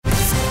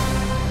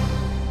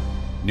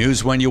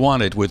News when you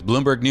want it with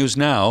Bloomberg News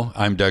Now.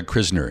 I'm Doug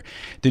Krisner.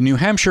 The New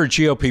Hampshire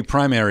GOP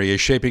primary is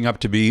shaping up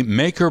to be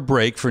make or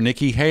break for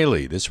Nikki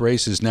Haley. This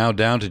race is now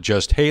down to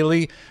just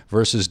Haley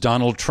versus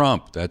Donald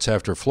Trump. That's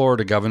after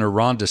Florida Governor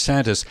Ron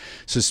DeSantis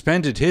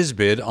suspended his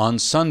bid on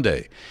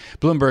Sunday.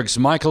 Bloomberg's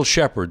Michael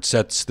Shepard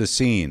sets the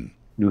scene.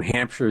 New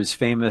Hampshire is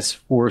famous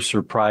for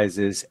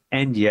surprises,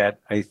 and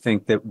yet I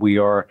think that we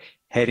are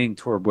heading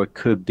toward what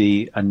could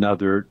be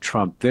another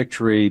Trump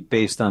victory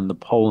based on the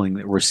polling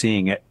that we're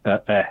seeing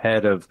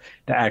ahead of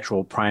the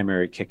actual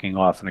primary kicking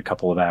off in a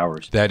couple of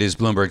hours. That is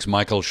Bloomberg's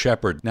Michael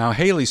Shepard. Now,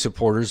 Haley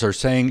supporters are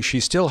saying she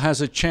still has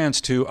a chance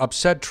to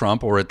upset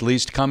Trump or at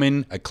least come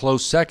in a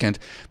close second,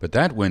 but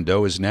that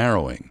window is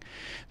narrowing.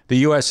 The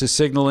U.S. is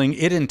signaling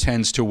it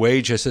intends to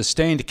wage a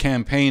sustained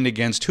campaign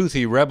against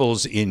Houthi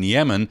rebels in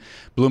Yemen.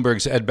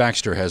 Bloomberg's Ed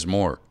Baxter has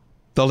more.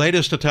 The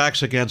latest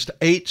attacks against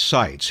 8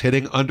 sites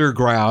hitting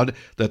underground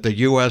that the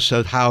U.S.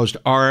 had housed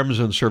arms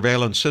and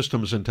surveillance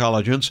systems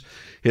intelligence.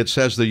 It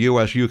says the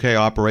U.S.-UK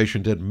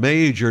operation did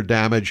major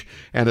damage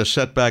and has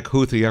set back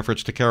Houthi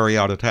efforts to carry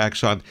out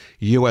attacks on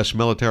U.S.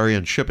 military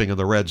and shipping in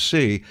the Red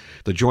Sea.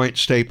 The joint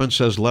statement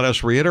says, "Let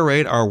us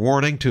reiterate our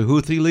warning to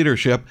Houthi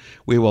leadership.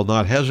 We will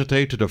not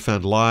hesitate to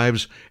defend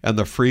lives and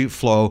the free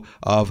flow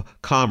of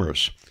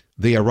commerce."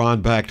 The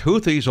Iran-backed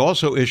Houthis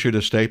also issued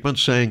a statement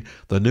saying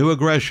the new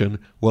aggression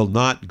will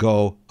not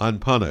go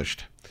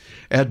unpunished.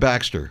 Ed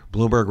Baxter,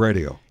 Bloomberg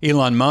Radio.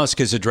 Elon Musk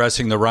is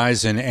addressing the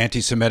rise in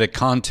anti-Semitic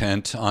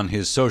content on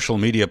his social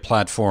media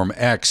platform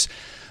X.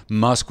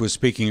 Musk was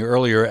speaking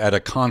earlier at a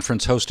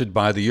conference hosted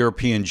by the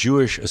European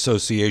Jewish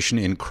Association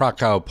in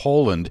Krakow,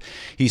 Poland.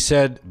 He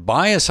said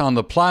bias on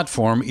the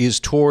platform is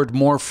toward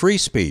more free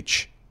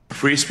speech.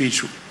 Free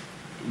speech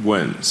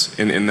wins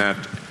in that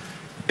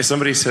if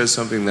somebody says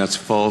something that's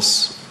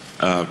false,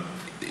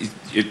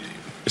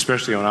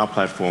 especially on our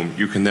platform,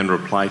 you can then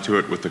reply to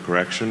it with the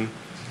correction.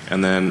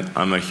 And then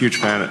I'm a huge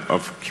fan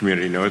of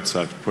community notes.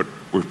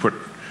 We've put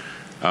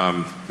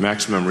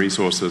maximum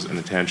resources and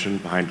attention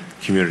behind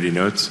community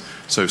notes.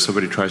 So if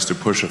somebody tries to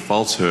push a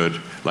falsehood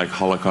like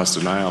Holocaust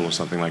denial or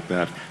something like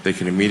that, they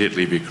can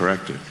immediately be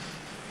corrected.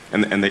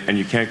 And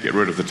you can't get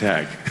rid of the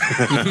tag.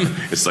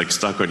 It's like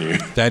stuck on you.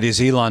 That is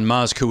Elon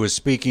Musk, who was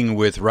speaking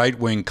with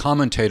right-wing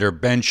commentator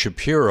Ben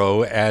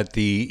Shapiro at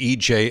the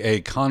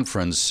EJA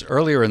conference.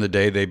 Earlier in the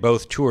day, they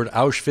both toured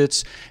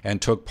Auschwitz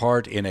and took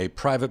part in a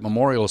private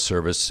memorial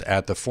service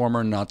at the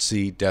former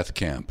Nazi death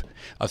camp.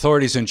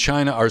 Authorities in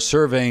China are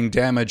surveying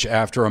damage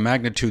after a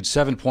magnitude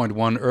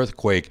 7.1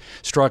 earthquake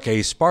struck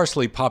a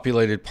sparsely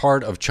populated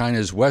part of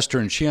China's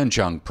western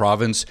Xinjiang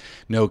province.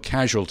 No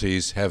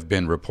casualties have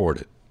been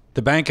reported.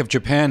 The Bank of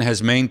Japan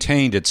has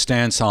maintained its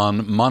stance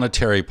on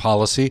monetary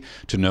policy,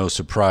 to no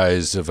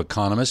surprise of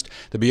economists.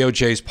 The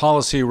BOJ's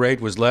policy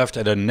rate was left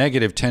at a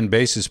negative 10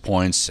 basis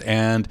points,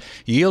 and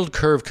yield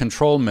curve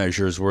control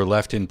measures were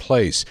left in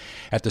place.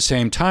 At the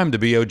same time, the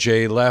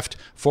BOJ left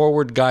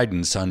forward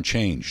guidance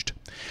unchanged.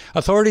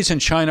 Authorities in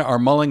China are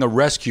mulling a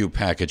rescue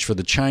package for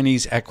the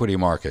Chinese equity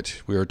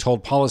market. We are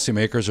told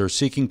policymakers are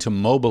seeking to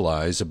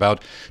mobilize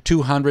about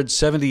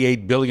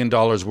 $278 billion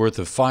worth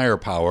of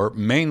firepower,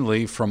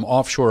 mainly from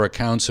offshore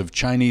accounts of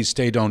Chinese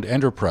state-owned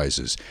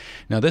enterprises.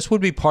 Now, this would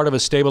be part of a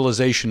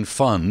stabilization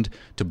fund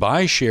to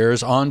buy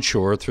shares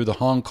onshore through the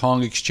Hong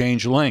Kong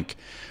Exchange Link.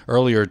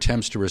 Earlier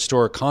attempts to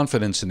restore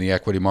confidence in the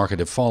equity market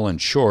have fallen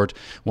short,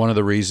 one of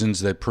the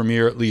reasons that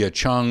Premier Lia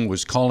Chung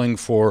was calling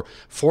for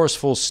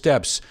forceful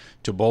steps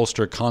to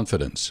bolster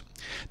confidence.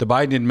 The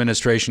Biden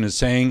administration is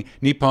saying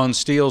Nippon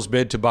Steel's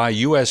bid to buy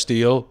U.S.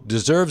 Steel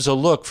deserves a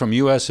look from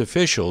U.S.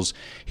 officials.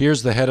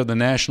 Here's the head of the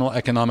National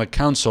Economic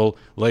Council,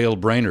 Lael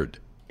Brainerd.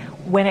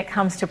 When it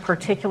comes to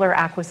particular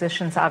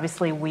acquisitions,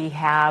 obviously we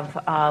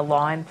have a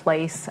law in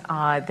place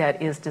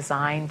that is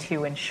designed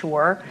to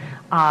ensure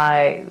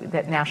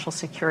that national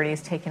security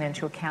is taken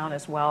into account,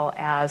 as well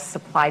as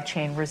supply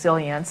chain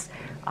resilience.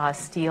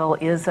 Steel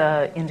is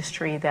an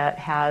industry that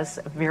has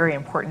very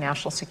important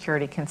national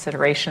security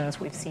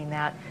considerations. We've seen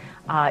that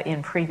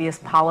in previous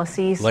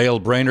policies. Lael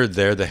Brainerd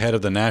there, the head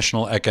of the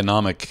National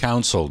Economic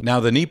Council. Now,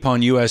 the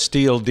Nippon U.S.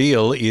 Steel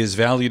deal is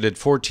valued at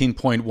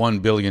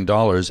 $14.1 billion,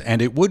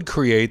 and it would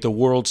create the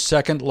world's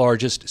second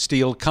largest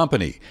steel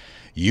company.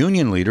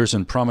 Union leaders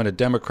and prominent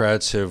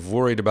Democrats have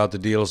worried about the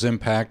deal's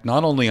impact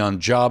not only on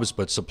jobs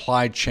but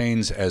supply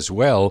chains as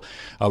well.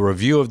 A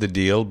review of the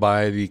deal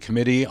by the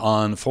Committee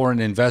on Foreign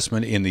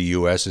Investment in the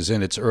U.S. is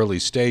in its early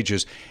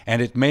stages,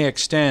 and it may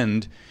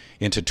extend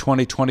into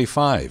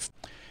 2025.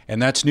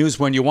 And that's news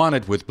when you want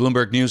it with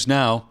Bloomberg News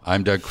Now.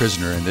 I'm Doug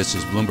Krisner, and this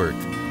is Bloomberg.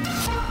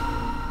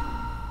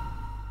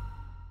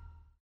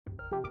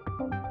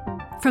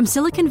 From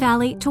Silicon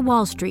Valley to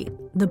Wall Street,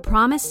 the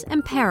promise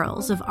and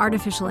perils of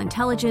artificial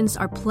intelligence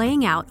are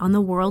playing out on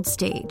the world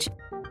stage.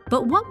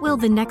 But what will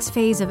the next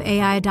phase of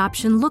AI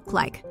adoption look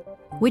like?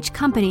 Which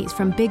companies,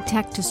 from big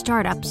tech to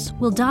startups,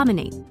 will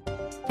dominate?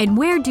 And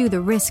where do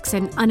the risks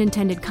and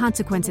unintended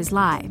consequences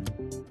lie?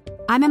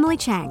 I'm Emily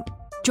Chang.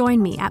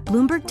 Join me at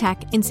Bloomberg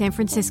Tech in San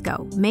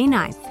Francisco, May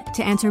 9th,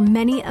 to answer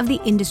many of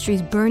the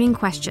industry's burning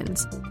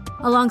questions.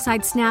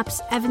 alongside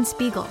Snap's Evan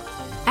Spiegel,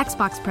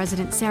 Xbox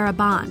President Sarah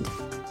Bond,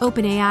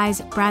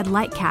 OpenAI's Brad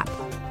Lightcap,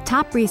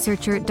 top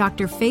researcher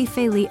Dr. Fei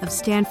Li of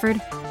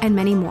Stanford, and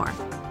many more.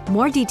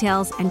 More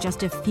details and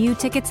just a few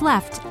tickets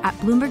left at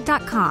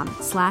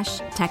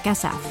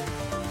Bloomberg.com/TechSF.